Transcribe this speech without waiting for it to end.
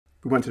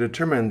We want to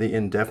determine the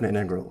indefinite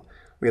integral.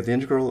 We have the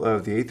integral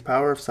of the 8th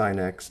power of sine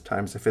x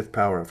times the 5th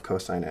power of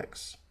cosine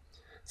x.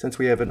 Since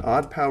we have an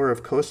odd power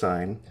of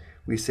cosine,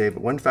 we save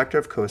one factor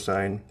of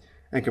cosine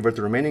and convert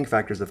the remaining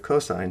factors of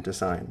cosine to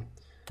sine.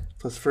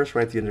 So let's first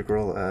write the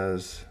integral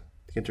as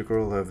the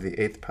integral of the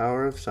 8th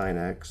power of sine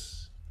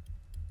x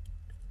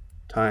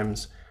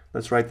times,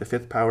 let's write the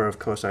 5th power of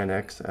cosine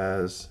x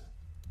as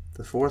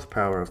the 4th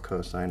power of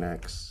cosine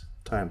x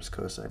times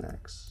cosine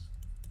x.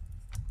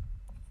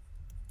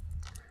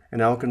 And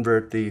now I'll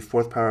convert the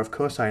 4th power of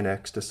cosine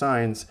x to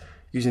sines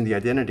using the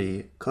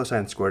identity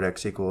cosine squared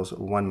x equals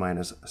 1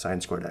 minus sine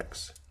squared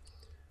x,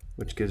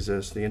 which gives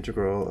us the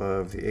integral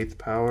of the 8th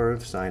power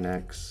of sine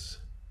x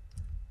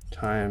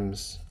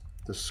times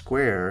the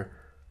square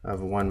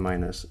of 1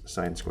 minus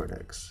sine squared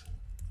x.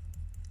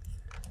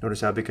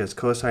 Notice how because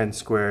cosine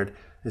squared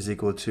is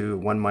equal to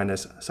 1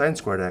 minus sine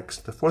squared x,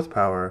 the 4th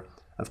power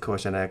of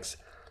cosine x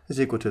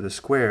is equal to the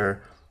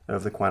square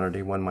of the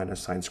quantity 1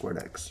 minus sine squared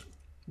x.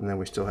 And then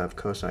we still have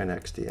cosine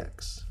x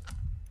dx.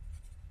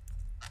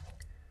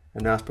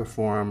 And now let's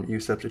perform u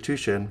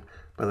substitution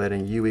by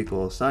letting u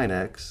equal sine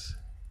x,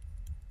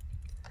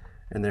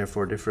 and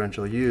therefore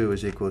differential u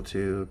is equal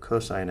to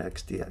cosine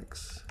x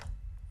dx.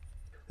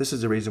 This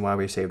is the reason why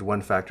we saved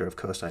one factor of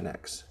cosine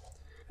x.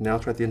 And now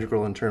let's write the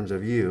integral in terms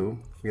of u.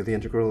 We have the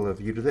integral of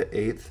u to the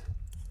 8th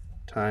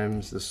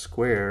times the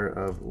square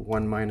of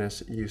 1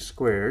 minus u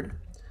squared,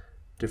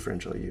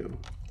 differential u.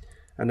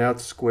 And now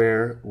let's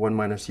square 1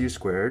 minus u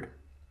squared.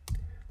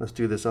 Let's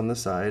do this on the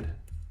side.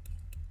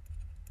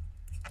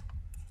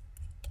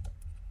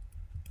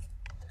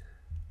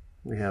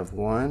 We have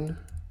 1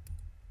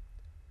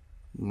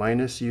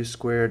 minus u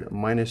squared,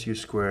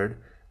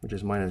 which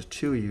is minus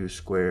 2u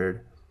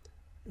squared,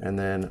 and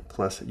then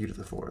plus u to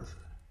the 4th,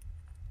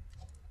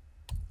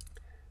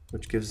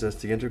 which gives us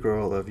the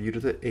integral of u to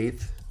the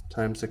 8th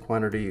times the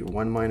quantity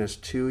 1 minus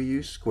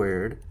 2u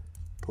squared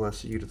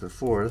plus u to the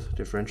 4th,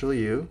 differential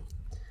u.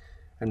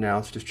 And now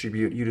let's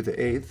distribute u to the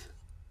 8th,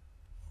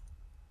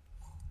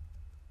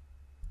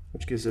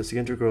 which gives us the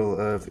integral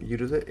of u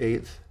to the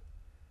 8th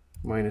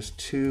minus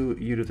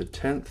 2u to the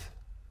 10th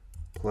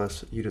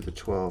plus u to the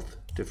 12th,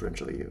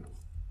 differential u.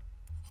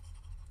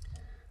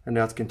 And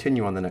now let's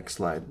continue on the next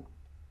slide.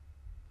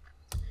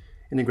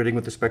 Integrating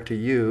with respect to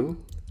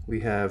u,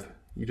 we have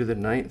u to the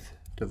 9th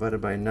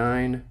divided by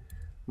 9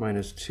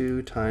 minus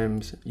 2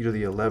 times u to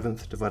the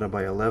 11th divided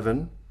by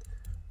 11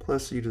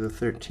 plus u to the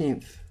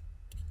 13th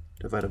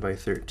divided by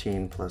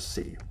 13 plus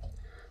c.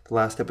 The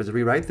last step is to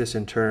rewrite this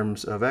in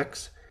terms of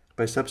x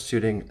by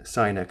substituting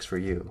sine x for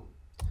u.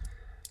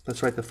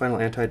 Let's write the final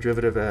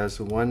antiderivative as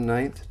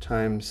 1/9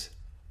 times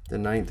the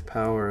 9th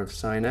power of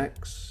sine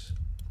x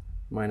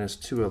minus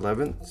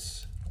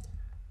 2/11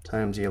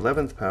 times the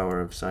 11th power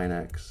of sine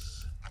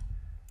x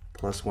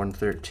plus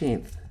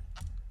 1/13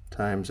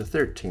 times the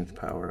 13th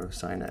power of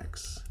sine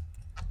x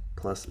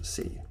plus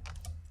c.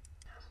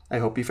 I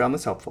hope you found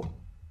this helpful.